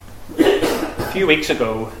few weeks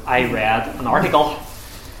ago, I read an article,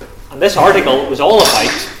 and this article was all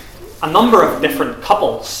about a number of different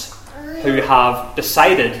couples who have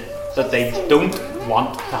decided that they don't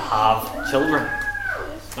want to have children.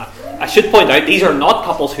 Now, I should point out, these are not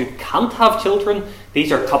couples who can't have children.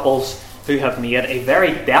 These are couples who have made a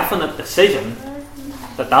very definite decision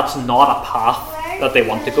that that's not a path that they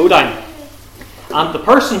want to go down. And the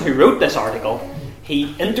person who wrote this article,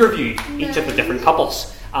 he interviewed each of the different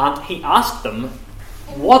couples, and he asked them,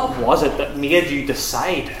 what was it that made you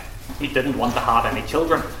decide you didn't want to have any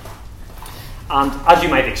children? And as you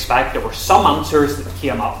might expect, there were some answers that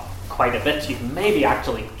came up quite a bit. You can maybe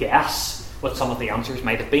actually guess what some of the answers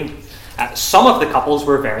might have been. Some of the couples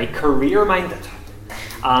were very career-minded,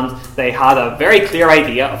 and they had a very clear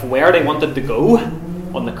idea of where they wanted to go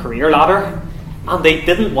on the career ladder, and they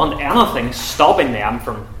didn't want anything stopping them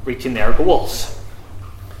from reaching their goals.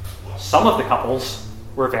 Some of the couples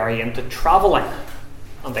were very into travelling,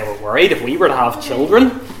 and they were worried if we were to have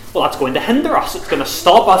children, well, that's going to hinder us. It's going to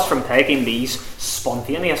stop us from taking these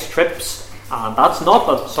spontaneous trips, and that's not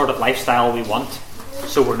the sort of lifestyle we want,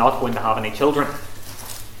 so we're not going to have any children.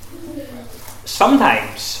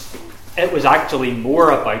 Sometimes it was actually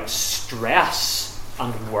more about stress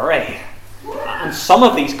and worry. And some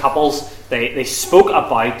of these couples, they spoke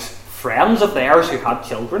about friends of theirs who had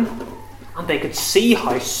children, and they could see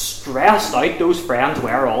how stressed out those friends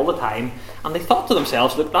were all the time, and they thought to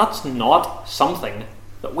themselves that that's not something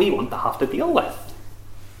that we want to have to deal with.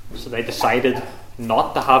 So they decided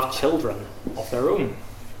not to have children of their own.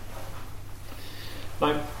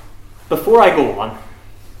 Now, before I go on,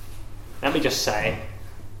 let me just say,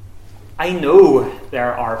 I know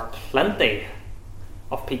there are plenty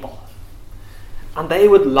of people, and they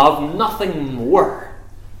would love nothing more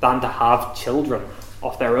than to have children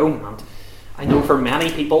of their own. And I know for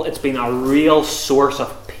many people it's been a real source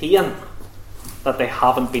of pain that they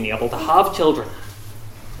haven't been able to have children.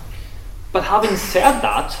 But having said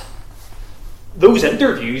that, those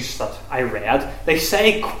interviews that I read, they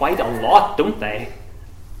say quite a lot, don't they,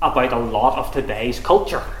 about a lot of today's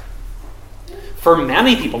culture. For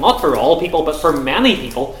many people, not for all people, but for many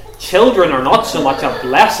people, children are not so much a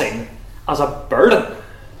blessing as a burden.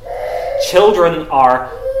 Children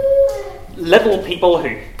are little people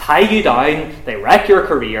who tie you down, they wreck your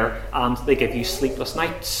career, and they give you sleepless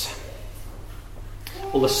nights.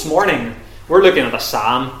 Well, this morning, we're looking at a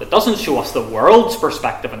psalm that doesn't show us the world's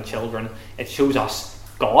perspective on children, it shows us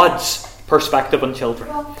God's perspective on children.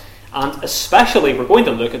 And especially, we're going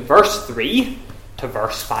to look at verse 3 to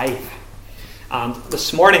verse 5. And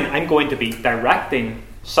this morning, I'm going to be directing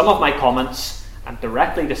some of my comments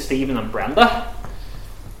directly to Stephen and Brenda.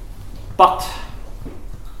 But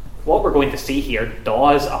what we're going to see here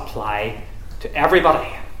does apply to everybody.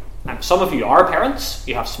 And some of you are parents,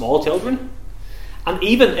 you have small children. And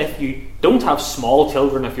even if you don't have small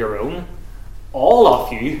children of your own, all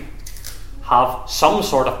of you have some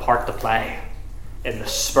sort of part to play in the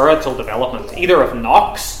spiritual development, either of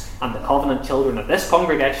Knox and the covenant children of this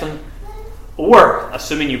congregation, or,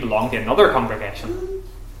 assuming you belong to another congregation,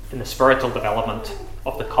 in the spiritual development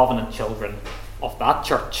of the covenant children of that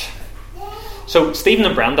church. So, Stephen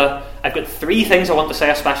and Brenda, I've got 3 things I want to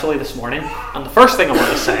say especially this morning. And the first thing I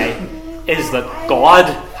want to say is that God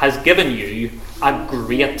has given you a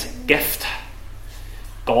great gift.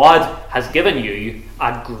 God has given you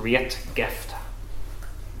a great gift.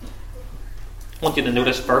 I want you to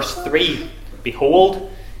notice verse 3.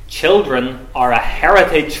 Behold, children are a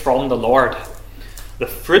heritage from the Lord. The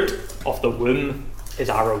fruit of the womb is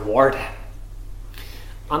our reward.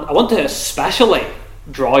 And I want to especially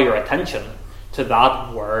draw your attention to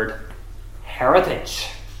that word, heritage.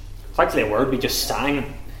 It's actually a word we just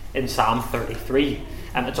sang in Psalm 33.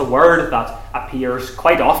 And it's a word that appears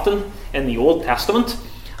quite often in the Old Testament.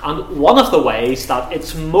 And one of the ways that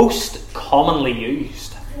it's most commonly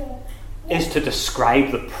used is to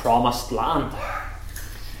describe the promised land.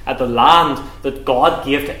 The land that God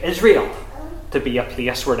gave to Israel to be a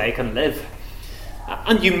place where they can live.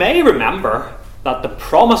 And you may remember that the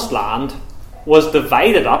promised land was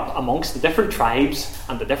divided up amongst the different tribes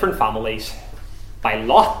and the different families by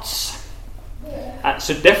lots.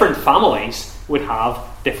 So different families would have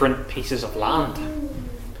different pieces of land.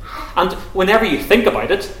 And whenever you think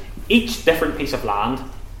about it, each different piece of land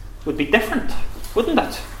would be different, wouldn't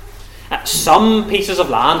it? Some pieces of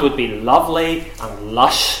land would be lovely and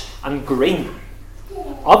lush and green.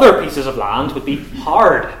 Other pieces of land would be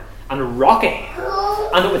hard and rocky,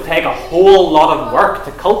 and it would take a whole lot of work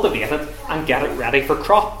to cultivate it and get it ready for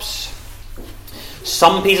crops.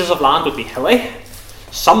 Some pieces of land would be hilly,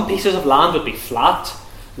 some pieces of land would be flat,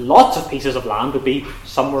 lots of pieces of land would be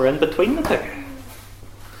somewhere in between the two.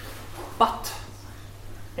 But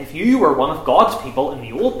if you were one of God's people in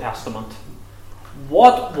the Old Testament,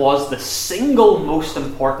 what was the single most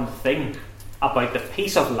important thing about the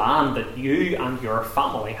piece of land that you and your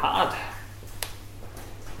family had?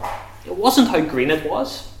 It wasn't how green it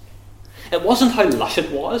was. It wasn't how lush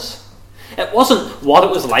it was. It wasn't what it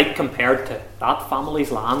was like compared to that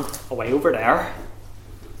family's land away over there.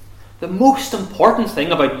 The most important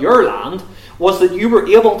thing about your land was that you were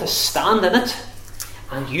able to stand in it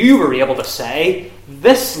and you were able to say,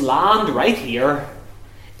 this land right here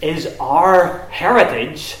is our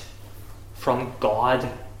heritage from God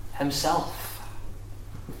Himself.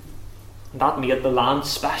 And that made the land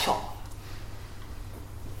special.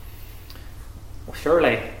 Well,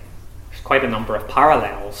 surely there's quite a number of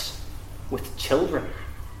parallels with children.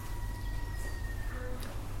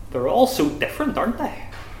 They're all so different, aren't they?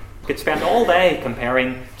 You could spend all day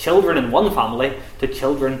comparing children in one family to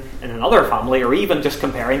children in another family, or even just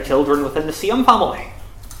comparing children within the same family.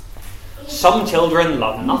 Some children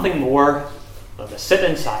love nothing more than to sit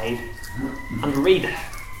inside and read.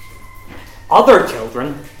 Other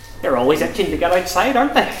children, they're always itching to get outside,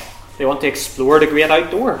 aren't they? They want to explore the great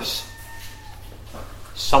outdoors.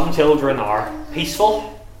 Some children are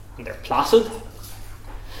peaceful and they're placid.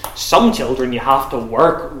 Some children you have to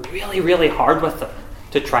work really, really hard with them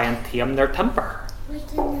to try and tame their temper.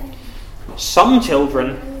 Some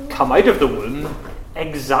children come out of the womb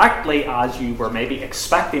exactly as you were maybe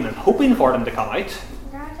expecting and hoping for them to come out.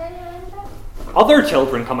 Other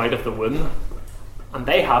children come out of the womb and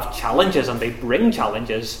they have challenges and they bring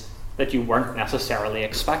challenges that you weren't necessarily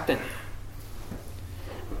expecting.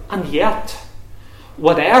 And yet,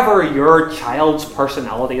 whatever your child's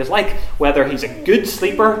personality is like, whether he's a good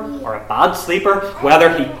sleeper or a bad sleeper,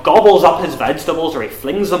 whether he gobbles up his vegetables or he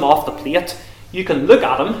flings them off the plate, you can look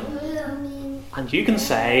at him and you can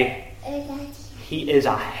say, he is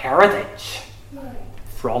a heritage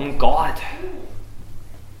from God.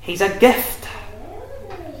 He's a gift.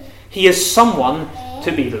 He is someone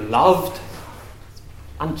to be loved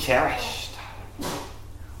and cherished.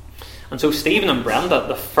 And so Stephen and Brenda,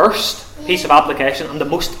 the first piece of application and the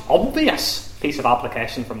most obvious piece of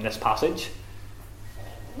application from this passage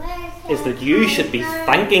is that you should be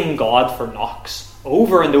thanking God for Knox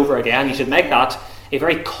over and over again. You should make that a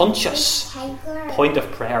very conscious point of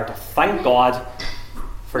prayer, to thank God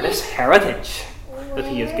for this heritage that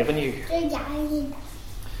He has given you.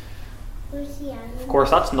 Of course,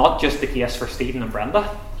 that's not just the case for Stephen and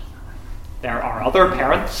Brenda. There are other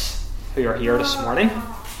parents who are here this morning,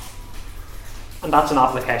 and that's an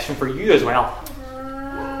application for you as well.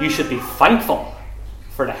 You should be thankful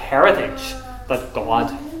for the heritage that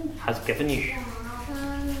God has given you.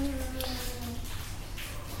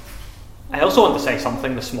 I also want to say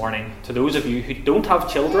something this morning to those of you who don't have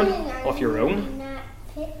children of your own,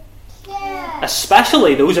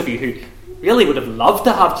 especially those of you who really would have loved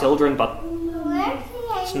to have children, but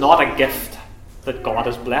it's not a gift that God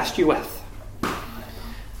has blessed you with. I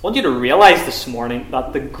want you to realize this morning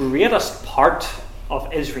that the greatest part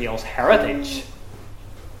of Israel's heritage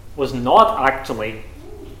was not actually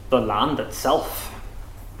the land itself.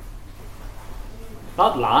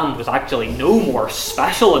 That land was actually no more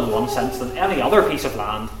special in one sense than any other piece of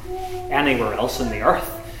land anywhere else in the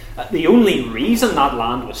earth. The only reason that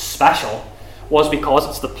land was special was because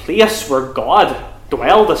it's the place where God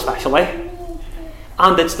dwelled especially,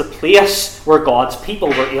 and it's the place where God's people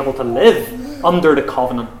were able to live under the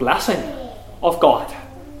covenant blessing of God.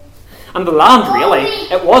 And the land, really,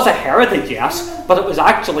 it was a heritage, yes, but it was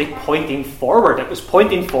actually pointing forward. It was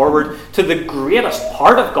pointing forward to the greatest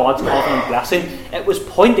part of God's covenant blessing. It was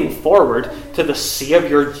pointing forward to the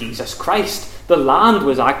Saviour, Jesus Christ. The land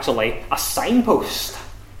was actually a signpost.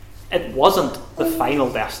 It wasn't the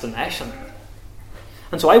final destination.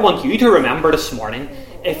 And so I want you to remember this morning,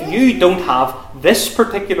 if you don't have this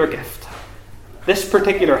particular gift, this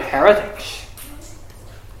particular heritage,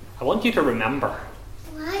 I want you to remember,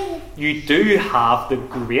 you do have the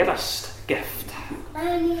greatest gift.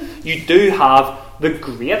 You do have the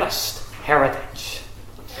greatest heritage.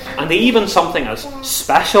 And even something as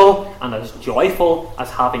special and as joyful as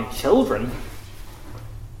having children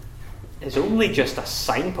is only just a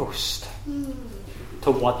signpost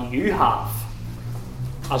to what you have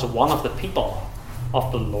as one of the people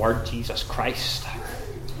of the Lord Jesus Christ.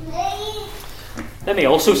 Let me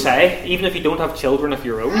also say, even if you don't have children of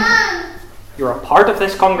your own, you're a part of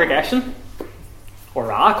this congregation,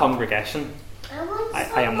 or a congregation,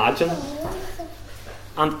 I imagine.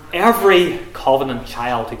 And every covenant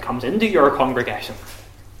child who comes into your congregation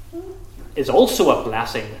is also a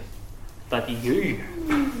blessing that you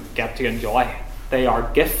get to enjoy. They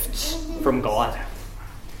are gifts from God.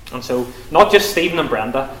 And so, not just Stephen and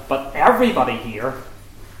Brenda, but everybody here,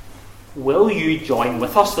 will you join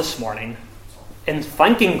with us this morning in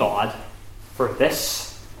thanking God for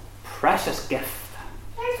this precious gift,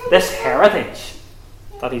 this heritage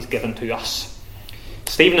that He's given to us?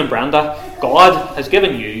 Stephen and Brenda, God has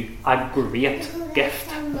given you a great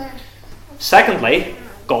gift. Secondly,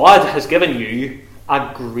 God has given you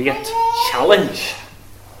a great challenge.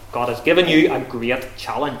 God has given you a great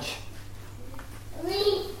challenge.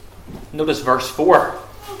 Notice verse 4.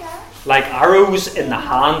 Like arrows in the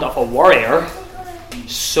hand of a warrior,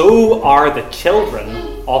 so are the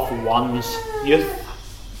children of one's youth.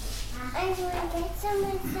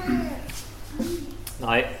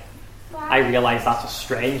 Now, I realise that's a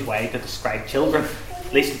strange way to describe children.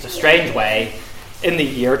 At least it's a strange way in the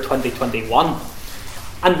year 2021.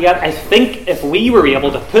 And yet I think if we were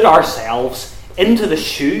able to put ourselves into the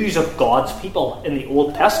shoes of God's people in the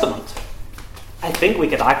Old Testament, I think we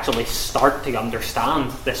could actually start to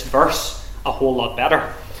understand this verse a whole lot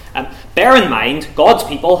better. Bear in mind, God's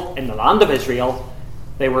people in the land of Israel,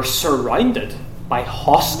 they were surrounded by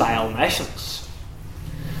hostile nations.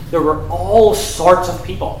 There were all sorts of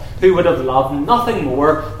people who would have loved nothing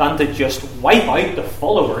more than to just wipe out the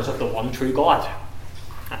followers of the one true God.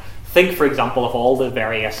 Think, for example, of all the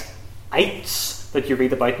various ites that you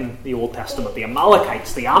read about in the Old Testament. The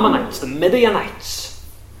Amalekites, the Ammonites, the Midianites.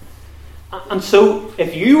 And so,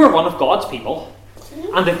 if you were one of God's people,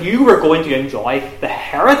 and if you were going to enjoy the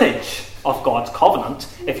heritage of God's covenant,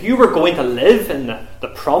 if you were going to live in the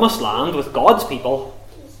promised land with God's people,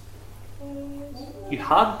 you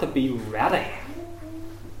had to be ready.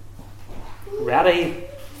 Ready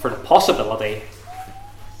for the possibility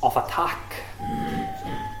of attack.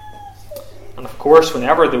 And of course,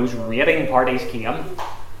 whenever those raiding parties came,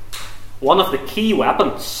 one of the key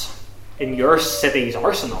weapons in your city's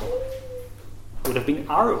arsenal would have been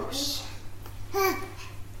arrows.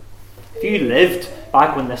 If you lived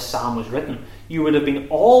back when this psalm was written, you would have been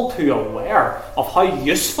all too aware of how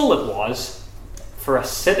useful it was for a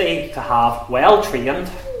city to have well-trained,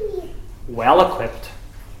 well-equipped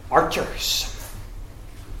archers.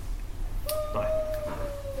 Now,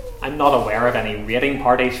 I'm not aware of any raiding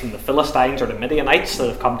parties from the Philistines or the Midianites that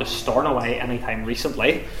have come to Stornoway anytime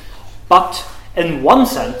recently, but in one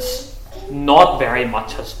sense, not very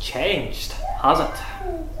much has changed, has it?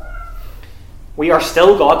 We are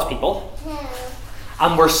still God's people,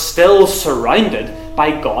 and we're still surrounded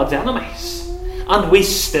by God's enemies, and we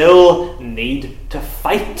still need to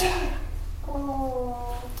fight.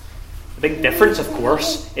 The big difference, of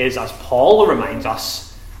course, is, as Paul reminds us,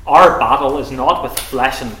 our battle is not with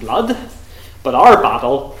flesh and blood, but our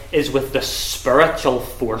battle is with the spiritual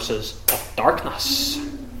forces of darkness.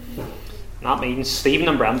 And that means, Stephen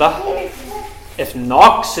and Brenda, if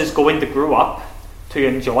Knox is going to grow up to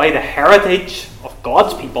enjoy the heritage of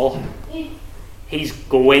God's people, he's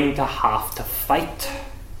going to have to fight.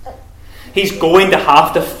 He's going to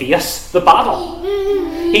have to face the battle.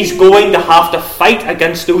 He's going to have to fight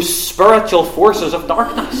against those spiritual forces of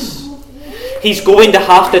darkness. He's going to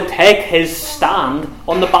have to take his stand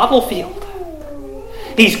on the battlefield.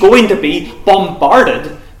 He's going to be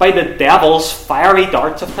bombarded by the devil's fiery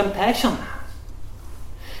darts of temptation.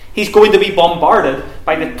 He's going to be bombarded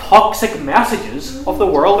by the toxic messages of the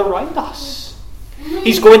world around us.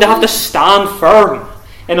 He's going to have to stand firm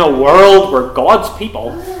in a world where God's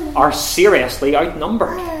people are seriously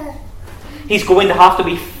outnumbered. He's going to have to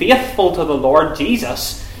be faithful to the Lord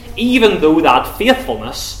Jesus, even though that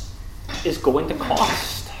faithfulness is going to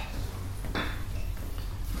cost.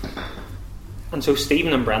 And so,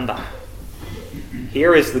 Stephen and Brenda,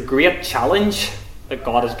 here is the great challenge that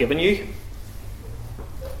God has given you.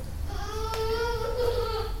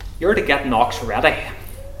 You're to get Knox ready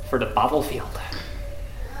for the battlefield.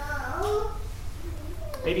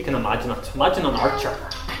 Maybe you can imagine it. Imagine an archer.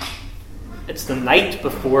 It's the night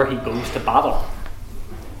before he goes to battle.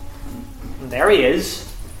 And there he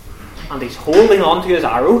is, and he's holding on to his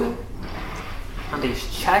arrow, and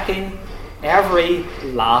he's checking every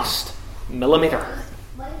last millimetre.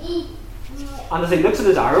 And as he looks at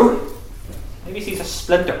his arrow, maybe he sees a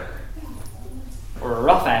splinter or a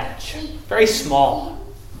rough edge, very small.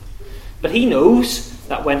 But he knows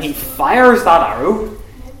that when he fires that arrow,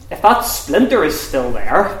 if that splinter is still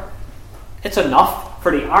there, it's enough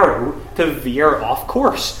for the arrow to veer off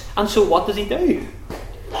course. And so what does he do?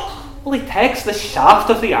 Well, he takes the shaft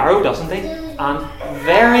of the arrow, doesn't he? And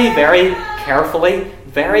very, very carefully,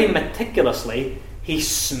 very meticulously, he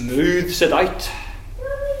smooths it out.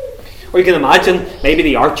 Or you can imagine, maybe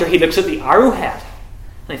the archer, he looks at the arrowhead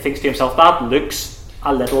And he thinks to himself, that looks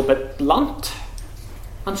a little bit blunt.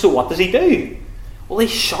 And so what does he do? Well, he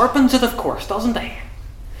sharpens it, of course, doesn't he?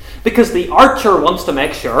 Because the archer wants to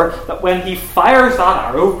make sure that when he fires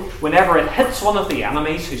that arrow, whenever it hits one of the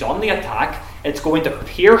enemies who's on the attack, it's going to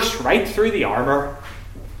pierce right through the armour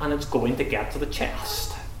and it's going to get to the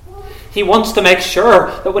chest. He wants to make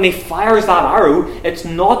sure that when he fires that arrow, it's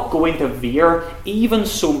not going to veer even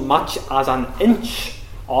so much as an inch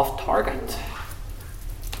off target.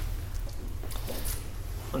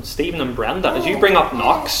 And Stephen and Brenda, as you bring up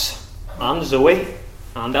Knox and Zoe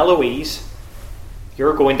and Eloise,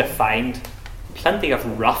 you're going to find plenty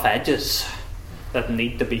of rough edges that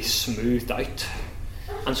need to be smoothed out.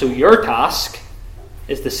 And so your task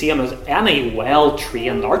is the same as any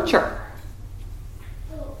well-trained archer.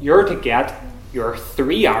 You're to get your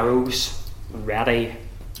 3 arrows ready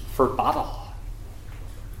for battle.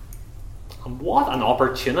 And what an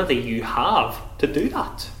opportunity you have to do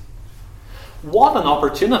that. What an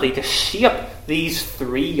opportunity to shape these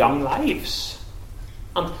 3 young lives.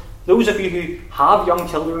 And those of you who have young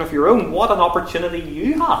children of your own, what an opportunity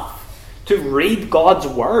you have to read God's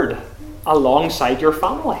Word alongside your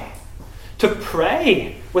family, to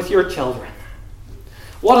pray with your children.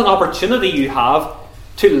 What an opportunity you have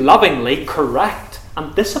to lovingly correct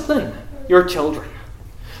and discipline your children.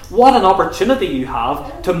 What an opportunity you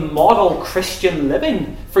have to model Christian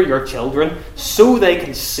living for your children so they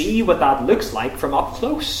can see what that looks like from up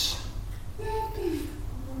close.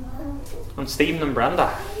 And Stephen and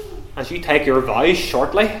Brenda, as you take your vows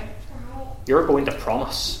shortly, you're going to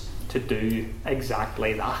promise to do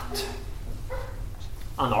exactly that.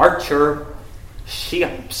 An archer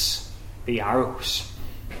shapes the arrows.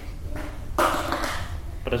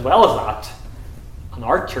 But as well as that, an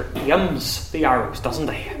archer aims the arrows, doesn't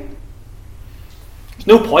he? There's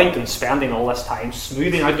no point in spending all this time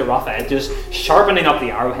smoothing out the rough edges, sharpening up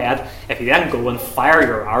the arrowhead, if you then go and fire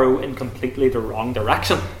your arrow in completely the wrong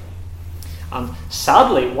direction. And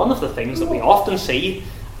sadly, one of the things that we often see,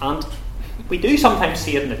 and we do sometimes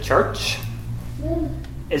see it in the church,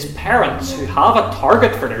 is parents who have a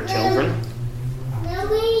target for their children,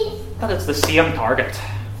 but it's the same target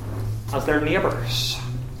as their neighbours.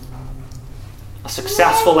 A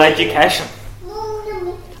successful education,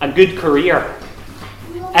 a good career,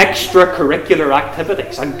 extracurricular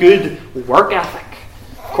activities, a good work ethic.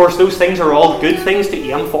 Of course, those things are all good things to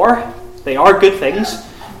aim for. They are good things.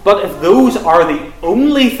 But if those are the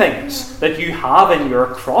only things that you have in your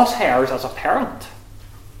crosshairs as a parent,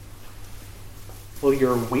 well,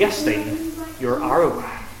 you're wasting your arrow.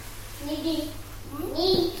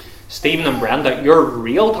 Stephen and Brenda, your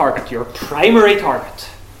real target, your primary target,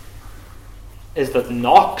 is that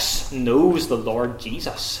Knox knows the Lord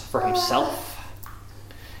Jesus for himself.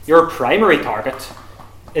 Your primary target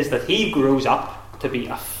is that he grows up to be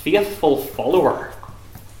a faithful follower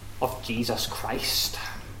of Jesus Christ.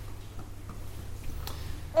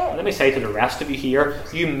 Let me say to the rest of you here,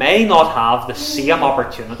 you may not have the same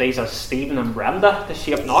opportunities as Stephen and Brenda to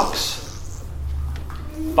shape Knox,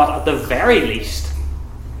 but at the very least,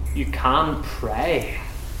 you can pray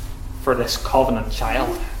for this covenant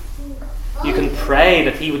child. You can pray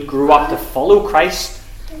that he would grow up to follow Christ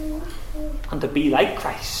and to be like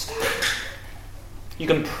Christ. You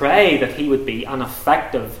can pray that he would be an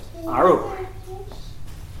effective arrow.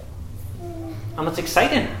 And it's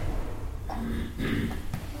exciting.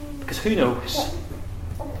 Because who knows?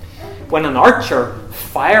 When an archer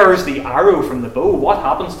fires the arrow from the bow, what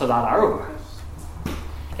happens to that arrow?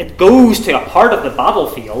 It goes to a part of the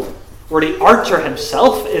battlefield where the archer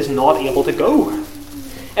himself is not able to go.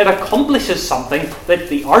 It accomplishes something that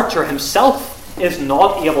the archer himself is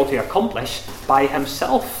not able to accomplish by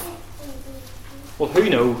himself. Well, who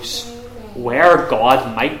knows where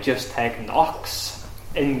God might just take Knox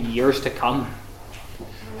in years to come?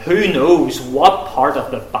 Who knows what part of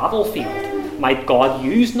the battlefield might God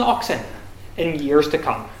use Knox in years to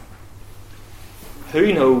come?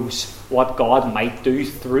 Who knows what God might do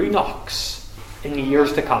through Knox in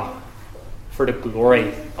years to come for the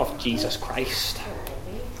glory of Jesus Christ?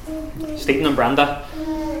 Stephen and Brenda,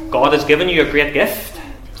 God has given you a great gift.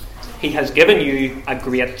 He has given you a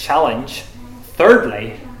great challenge.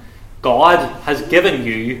 Thirdly, God has given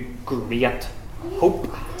you great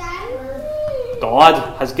hope.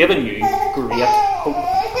 God has given you great hope.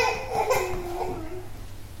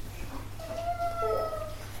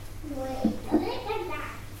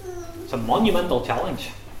 It's a monumental challenge.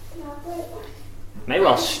 It may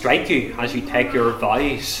well strike you as you take your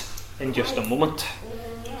vows in just a moment.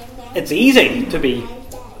 It's easy to be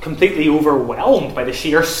completely overwhelmed by the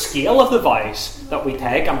sheer scale of the vows that we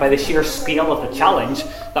take and by the sheer scale of the challenge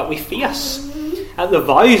that we face. The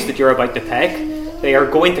vows that you're about to take, they are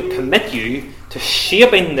going to commit you to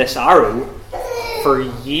shaping this arrow for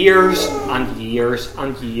years and years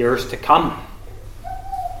and years to come.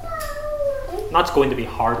 And that's going to be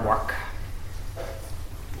hard work.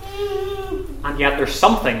 And yet there's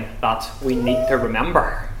something that we need to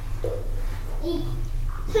remember.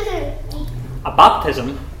 A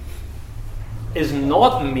baptism is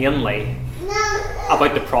not mainly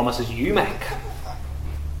about the promises you make.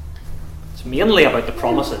 It's mainly about the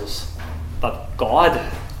promises that God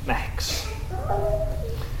makes.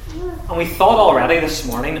 And we thought already this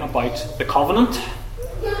morning about the covenant.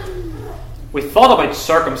 We thought about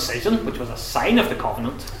circumcision, which was a sign of the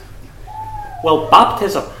covenant. Well,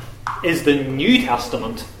 baptism is the New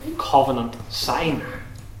Testament covenant sign.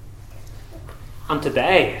 And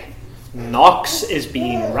today, Knox is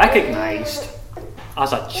being recognised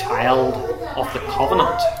as a child of the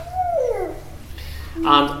covenant.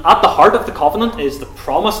 And at the heart of the covenant is the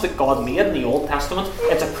promise that God made in the Old Testament.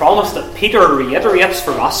 It's a promise that Peter reiterates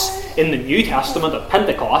for us in the New Testament at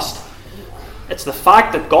Pentecost. It's the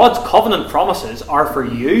fact that God's covenant promises are for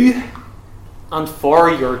you and for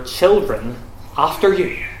your children after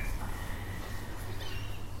you.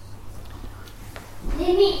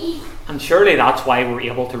 And surely that's why we're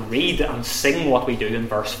able to read and sing what we do in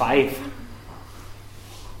verse 5.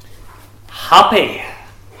 Happy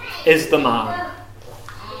is the man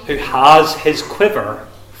who has his quiver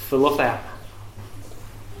full of them.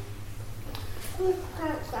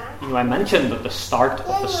 You know, I mentioned at the start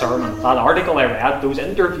of the sermon, that article I read, those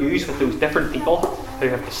interviews with those different people who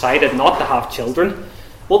have decided not to have children.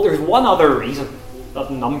 Well, there's one other reason that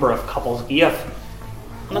a number of couples gave,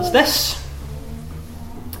 and it's this.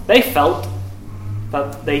 They felt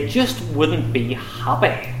that they just wouldn't be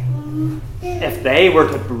happy if they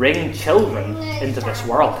were to bring children into this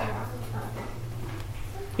world.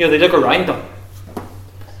 You know, they look around them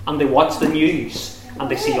and they watch the news and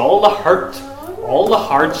they see all the hurt, all the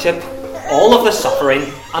hardship, all of the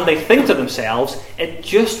suffering, and they think to themselves, it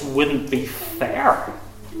just wouldn't be fair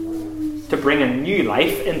to bring a new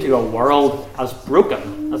life into a world as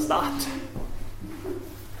broken as that.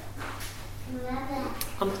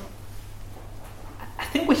 And I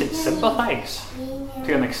think we should sympathise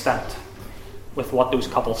to an extent with what those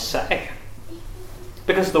couples say.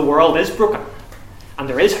 Because the world is broken, and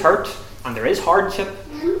there is hurt, and there is hardship,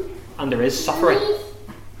 and there is suffering.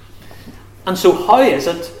 And so how is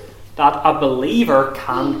it that a believer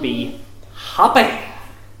can be happy,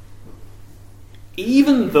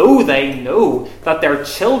 even though they know that their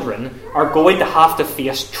children are going to have to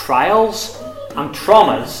face trials and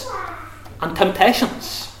traumas and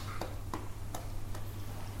temptations?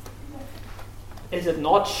 Is it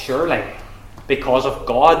not surely because of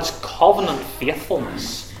God's covenant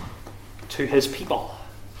faithfulness to his people?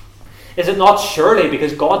 Is it not surely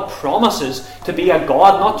because God promises to be a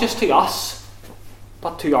God not just to us,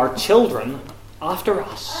 but to our children after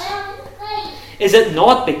us? Is it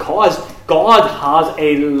not because God has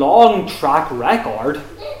a long track record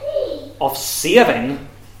of saving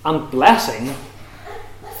and blessing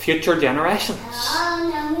future generations?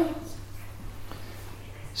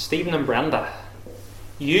 Stephen and Brenda,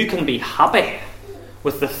 you can be happy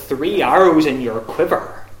with the 3 arrows in your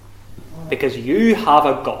quiver because you have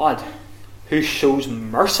a God who shows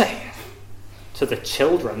mercy to the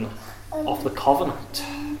children of the covenant.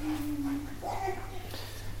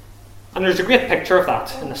 And there's a great picture of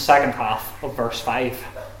that in the second half of verse 5.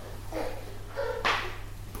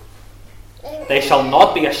 They shall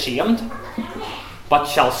not be ashamed, but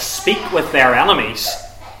shall speak with their enemies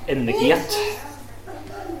in the gate.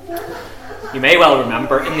 You may well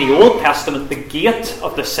remember, in the Old Testament, the gate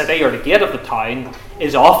of the city or the gate of the town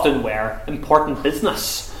is often where important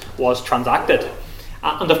business was transacted.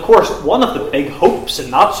 And of course, one of the big hopes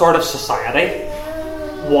in that sort of society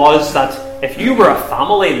was that if you were a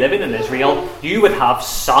family living in Israel, you would have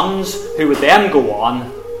sons who would then go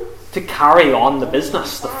on to carry on the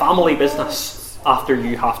business, the family business, after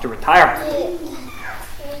you have to retire.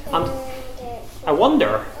 And I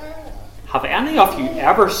wonder, have any of you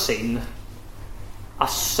ever seen a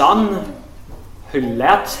son who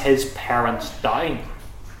lets his parents down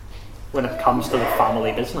when it comes to the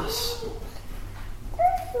family business?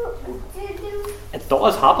 It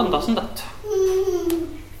does happen, doesn't it?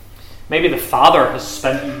 Maybe the father has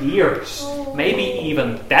spent years, maybe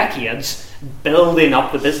even decades, building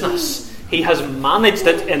up the business. He has managed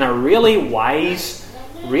it in a really wise,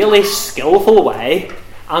 really skillful way,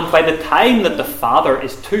 and by the time that the father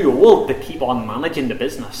is too old to keep on managing the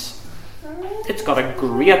business, it's got a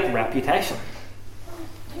great reputation.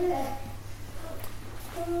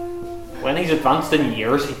 when he's advanced in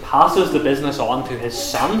years, he passes the business on to his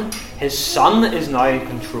son. His son is now in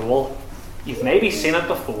control. You've maybe seen it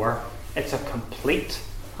before. It's a complete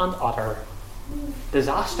and utter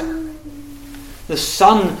disaster. The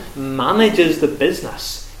son manages the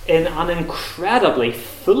business in an incredibly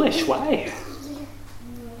foolish way.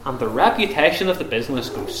 And the reputation of the business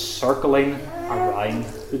goes circling around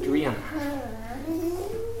the drain.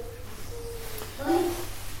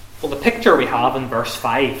 Well, the picture we have in verse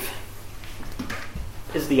 5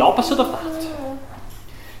 is the opposite of that.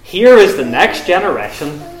 Here is the next generation,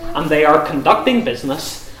 and they are conducting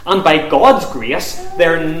business, and by God's grace,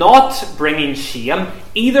 they're not bringing shame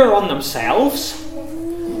either on themselves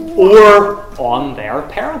or on their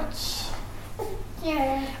parents.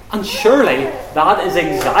 And surely that is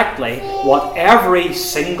exactly what every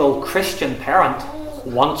single Christian parent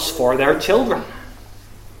wants for their children.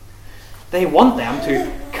 They want them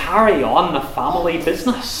to carry on the family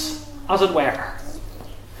business, as it were.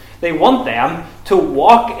 They want them to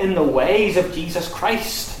walk in the ways of Jesus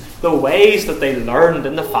Christ, the ways that they learned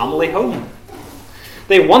in the family home.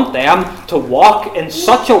 They want them to walk in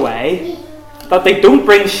such a way that they don't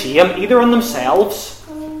bring shame either on themselves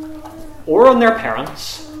or on their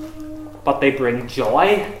parents, but they bring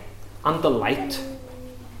joy and delight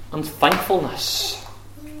and thankfulness.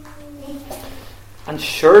 And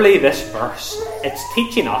surely this verse, it's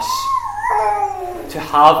teaching us to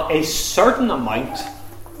have a certain amount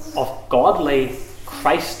of godly,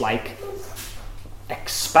 Christ-like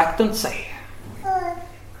expectancy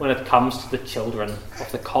when it comes to the children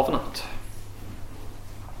of the covenant.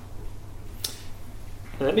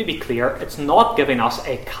 Now, let me be clear, it's not giving us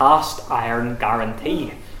a cast iron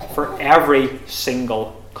guarantee for every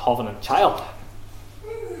single covenant child.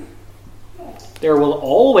 There will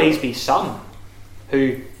always be some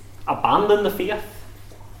who abandon the faith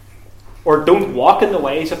or don't walk in the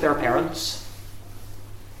ways of their parents,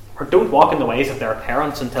 or don't walk in the ways of their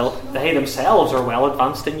parents until they themselves are well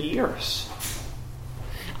advanced in years.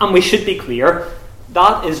 And we should be clear,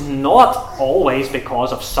 that is not always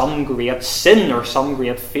because of some great sin or some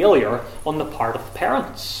great failure on the part of the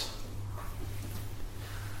parents.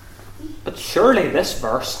 But surely this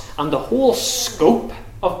verse and the whole scope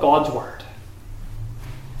of God's word,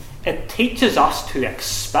 it teaches us to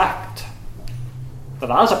expect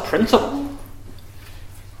that as a principle,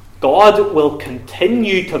 God will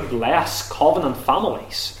continue to bless covenant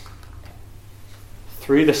families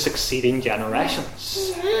through the succeeding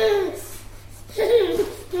generations.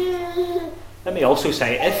 Let me also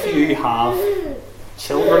say, if you have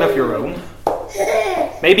children of your own,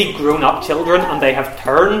 maybe grown-up children, and they have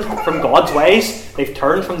turned from God's ways, they've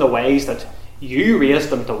turned from the ways that you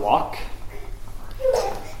raised them to walk,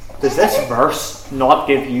 does this verse not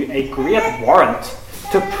give you a great warrant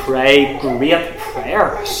to pray great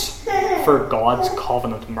prayers for God's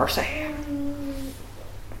covenant mercy?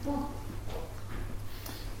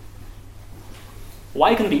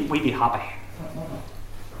 Why can we be happy?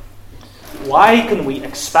 Why can we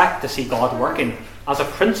expect to see God working as a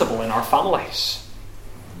principle in our families?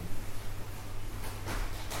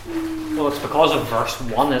 Well, it's because of verse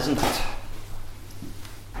 1, isn't it?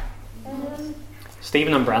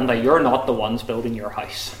 Stephen and Brenda, you're not the ones building your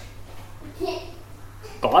house.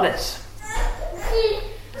 God is.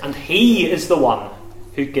 And He is the one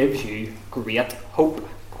who gives you great hope.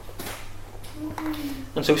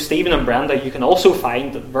 And so, Stephen and Brenda, you can also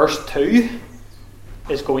find that verse 2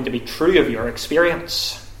 is going to be true of your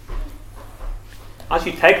experience. As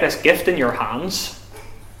you take this gift in your hands,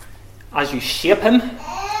 as you shape him,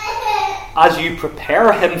 as you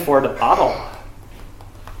prepare him for the battle,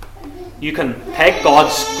 you can take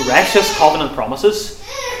God's gracious covenant promises,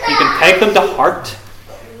 you can take them to heart,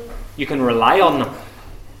 you can rely on them.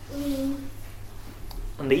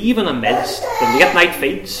 And even amidst the late night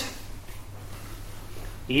feeds,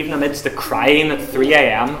 even amidst the crying at 3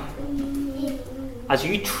 a.m, as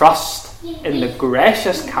you trust in the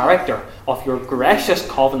gracious character of your gracious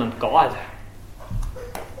covenant God,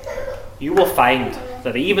 you will find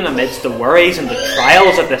that even amidst the worries and the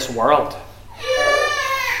trials of this world,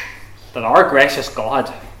 that our gracious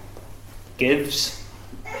God gives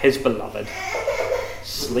his beloved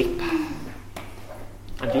sleep.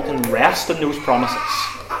 And you can rest in those promises,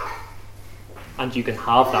 and you can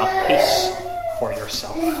have that peace for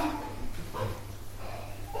yourself.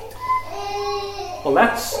 Well,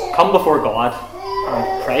 let's come before God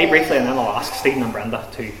and pray briefly, and then I'll ask Stephen and Brenda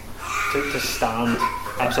to stand.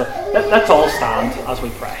 So let's all stand as we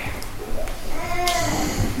pray.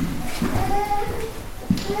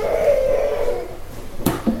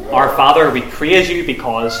 Our Father, we praise you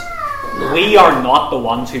because we are not the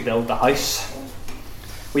ones who build the house.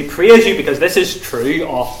 We praise you because this is true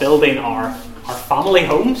of building our family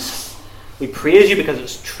homes. We praise you because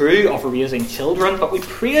it's true of raising children, but we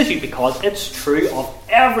praise you because it's true of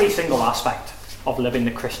every single aspect of living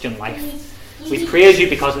the Christian life. We praise you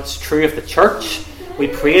because it's true of the church. We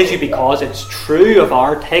praise you because it's true of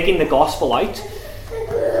our taking the gospel out.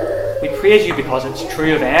 We praise you because it's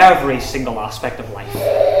true of every single aspect of life.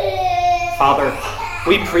 Father,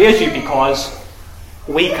 we praise you because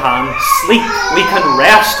we can sleep, we can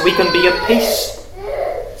rest, we can be at peace.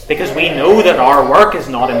 Because we know that our work is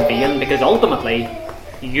not in vain, because ultimately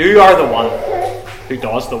you are the one who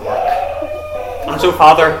does the work. And so,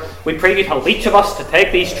 Father, we pray you'd help each of us to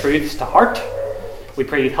take these truths to heart. We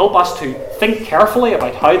pray you'd help us to think carefully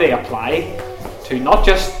about how they apply to not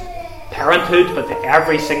just parenthood, but to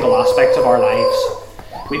every single aspect of our lives.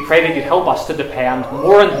 We pray that you'd help us to depend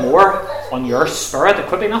more and more on your Spirit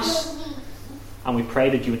equipping us. And we pray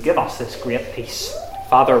that you would give us this great peace.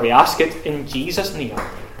 Father, we ask it in Jesus' name.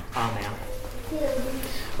 Amen.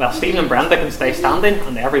 Well, Stephen and Brenda can stay standing,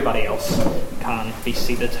 and everybody else can be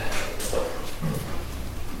seated.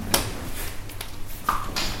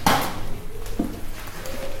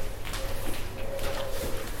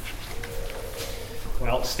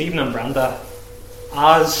 Well, Stephen and Brenda,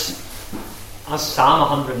 as Psalm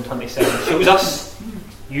 127 shows us,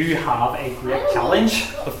 you have a great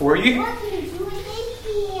challenge before you.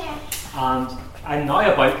 And I'm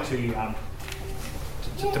now about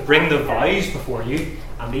to bring the vows before you.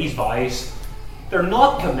 And these vows, they're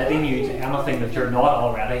not committing you to anything that you're not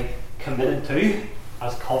already committed to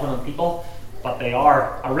as covenant people, but they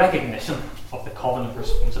are a recognition of the covenant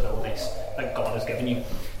responsibilities that God has given you.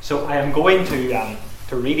 So I am going to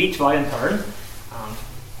read each vow in turn, and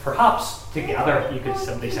perhaps together you could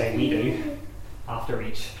simply say "we do" after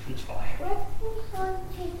each vow.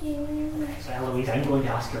 So Eloise, I'm going to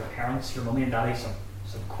ask your parents, your mummy and daddy, some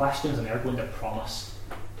questions, and they're going to promise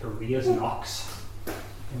to raise Knox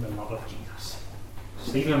in the love of Jesus.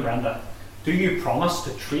 Stephen and Brenda, do you promise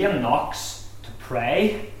to train Knox to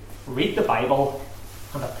pray, read the Bible,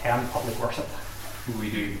 and attend public worship? We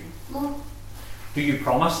do. Do you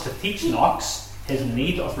promise to teach Knox his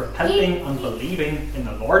need of repenting and believing in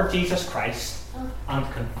the Lord Jesus Christ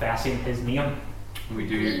and confessing his name? We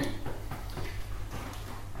do.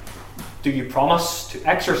 Do you promise to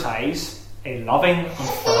exercise a loving and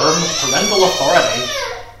firm parental authority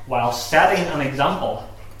while setting an example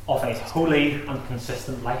of a holy and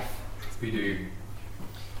consistent life? We do.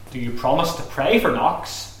 Do you promise to pray for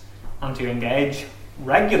Knox and to engage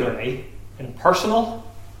regularly in personal,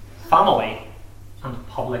 family, and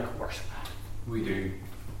public worship? We do.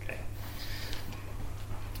 Okay.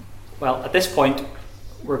 Well, at this point,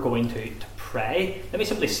 we're going to pray. Let me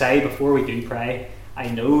simply say before we do pray, I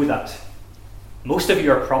know that most of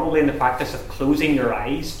you are probably in the practice of closing your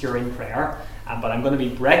eyes during prayer, but I'm going to be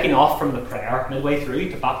breaking off from the prayer midway through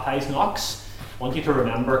to baptise Knox. I want you to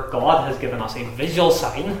remember God has given us a visual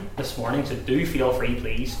sign this morning, so do feel free,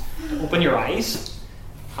 please, to open your eyes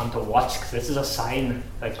and to watch, because this is a sign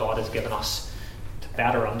that God has given us to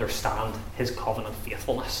better understand his covenant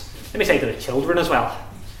faithfulness. Let me say to the children as well,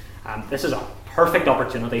 this is a perfect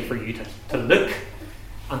opportunity for you to look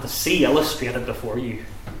and to see illustrated before you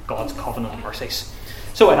God's covenant mercies.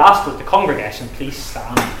 So I'd ask that the congregation please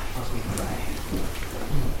stand as we pray.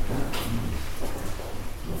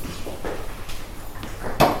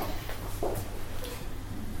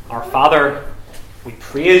 Our Father, we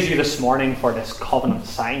praise you this morning for this covenant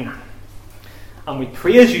sign. And we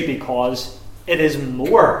praise you because it is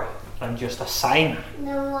more than just a sign.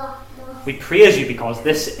 We praise you because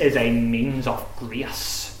this is a means of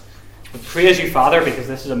grace. We praise you, Father, because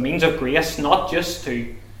this is a means of grace not just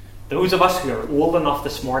to those of us who are old enough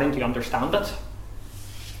this morning to understand it,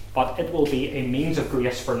 but it will be a means of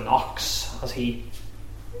grace for Knox as he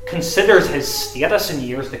considers his status in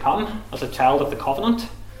years to come as a child of the covenant,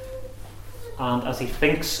 and as he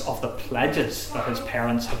thinks of the pledges that his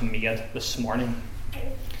parents have made this morning.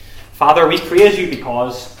 Father, we praise you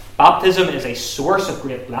because baptism is a source of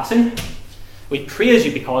great blessing. We praise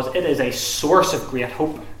you because it is a source of great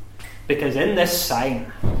hope. Because in this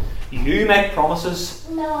sign, you make promises,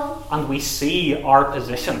 and we see our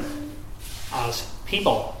position as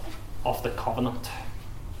people of the covenant.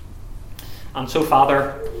 And so,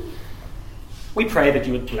 Father, we pray that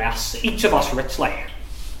you would bless each of us richly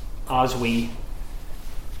as we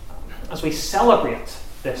celebrate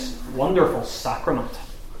this wonderful sacrament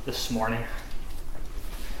this morning.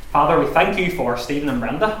 Father, we thank you for Stephen and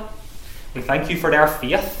Brenda. We thank you for their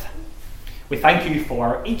faith. We thank you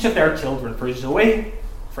for each of their children, for Zoe,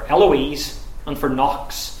 for Eloise, and for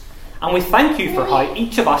Knox. And we thank you for how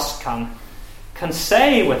each of us can can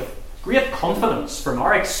say with great confidence from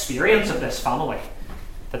our experience of this family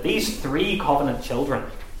that these 3 covenant children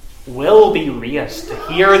will be raised to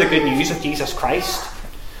hear the good news of Jesus Christ,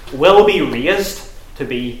 will be raised to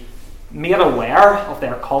be made aware of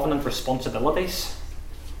their covenant responsibilities,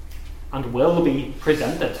 and will be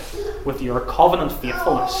presented with your covenant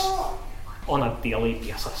faithfulness on a daily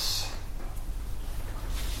basis.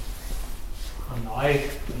 And now,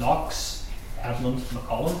 Knox Edmund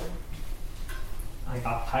McCollum, I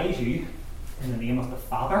baptize you in the name of the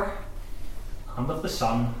Father, and of the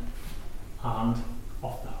Son, and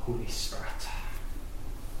of the Holy Spirit.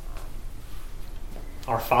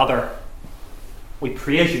 Our Father, we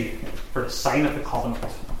praise you for the sign of the covenant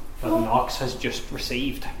that Knox has just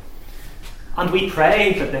received. And we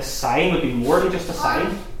pray that this sign would be more than just a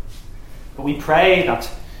sign, but we pray that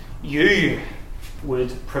you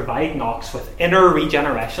would provide Knox with inner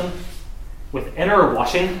regeneration, with inner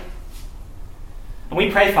washing. And we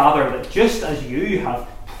pray, Father, that just as you have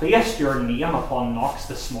placed your name upon Knox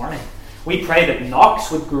this morning, we pray that Knox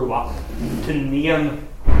would grow up to name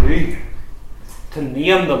you, to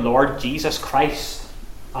name the Lord Jesus Christ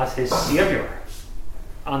as his Saviour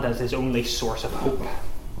and as his only source of hope.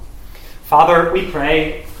 Father, we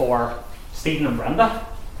pray for Stephen and Brenda.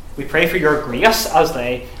 We pray for your grace as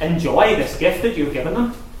they enjoy this gift that you've given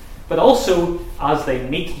them, but also as they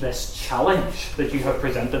meet this challenge that you have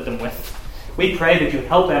presented them with. We pray that you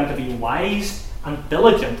help them to be wise and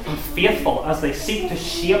diligent and faithful as they seek to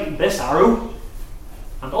shape this arrow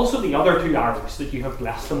and also the other 2 arrows that you have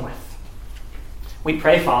blessed them with. We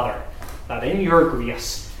pray, Father, that in your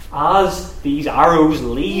grace, as these arrows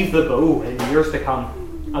leave the bow in years to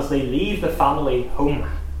come, as they leave the family home,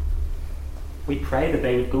 we pray that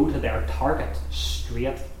they would go to their target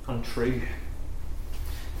straight and true.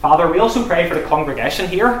 Father, we also pray for the congregation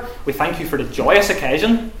here. We thank you for the joyous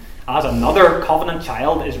occasion as another covenant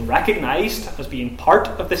child is recognised as being part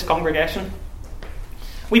of this congregation.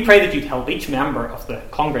 We pray that you'd help each member of the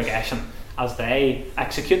congregation as they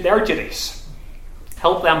execute their duties.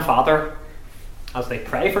 Help them, Father, as they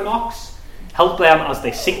pray for Knox. Help them as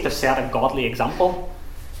they seek to set a godly example.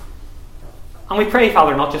 And we pray,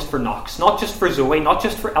 Father, not just for Knox, not just for Zoe, not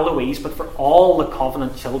just for Eloise, but for all the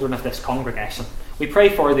covenant children of this congregation. We pray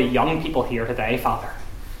for the young people here today, Father.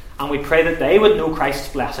 And we pray that they would know Christ's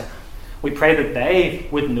blessing. We pray that they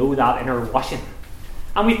would know that inner washing.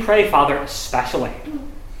 And we pray, Father, especially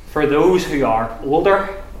for those who are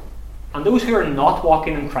older and those who are not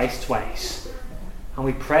walking in Christ's ways. And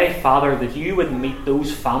we pray, Father, that you would meet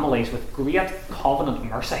those families with great covenant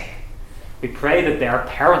mercy. We pray that their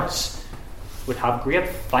parents would have great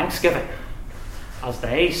thanksgiving as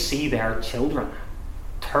they see their children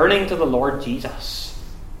turning to the Lord Jesus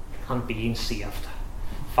and being saved.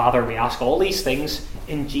 Father, we ask all these things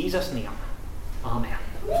in Jesus' name. Amen.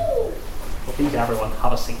 Well, please, everyone,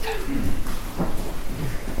 have a seat.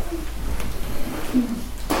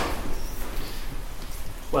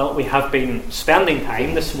 Well, we have been spending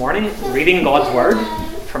time this morning reading God's Word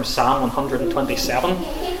from Psalm 127.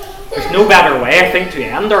 There's no better way, I think, to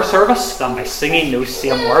end our service than by singing those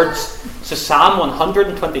same words. So Psalm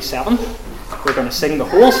 127, we're going to sing the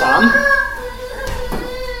whole psalm.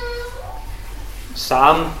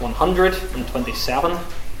 Psalm 127.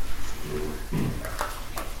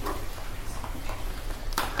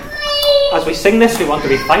 As we sing this, we want to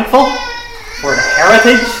be thankful for the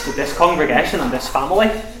heritage that this congregation and this family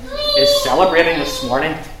is celebrating this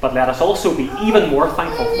morning, but let us also be even more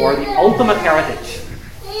thankful for the ultimate heritage,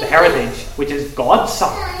 the heritage which is God's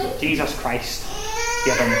Son, Jesus Christ,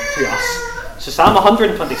 given to us. So Psalm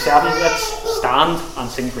 127, let's stand and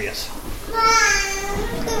sing praise.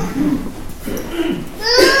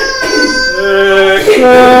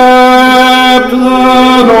 Except the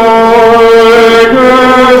Lord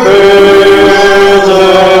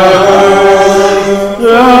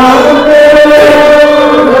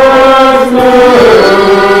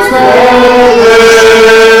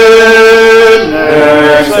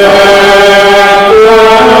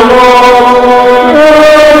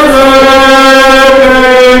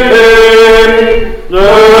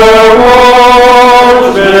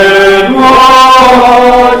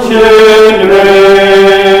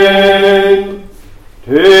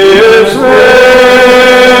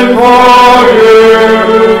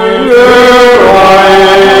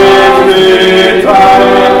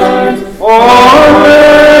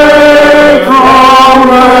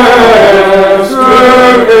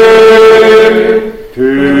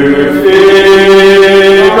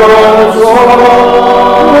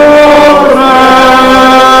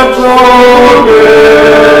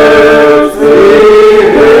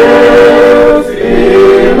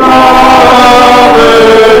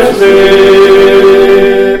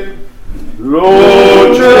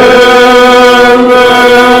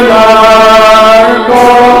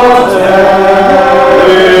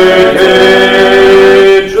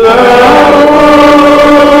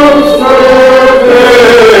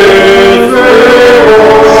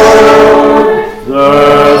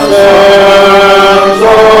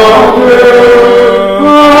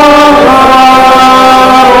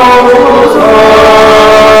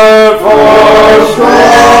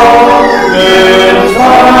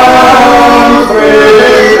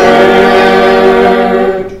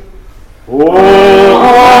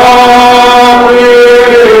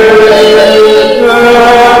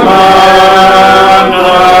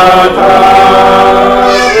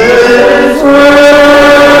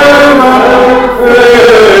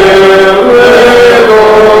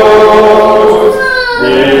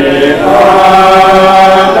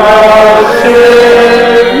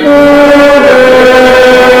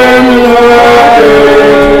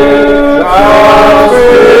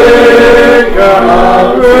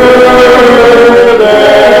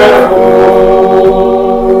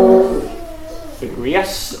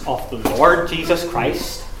grace of the Lord Jesus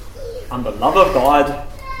Christ, and the love of God,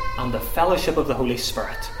 and the fellowship of the Holy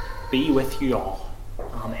Spirit be with you all.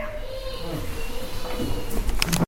 Amen.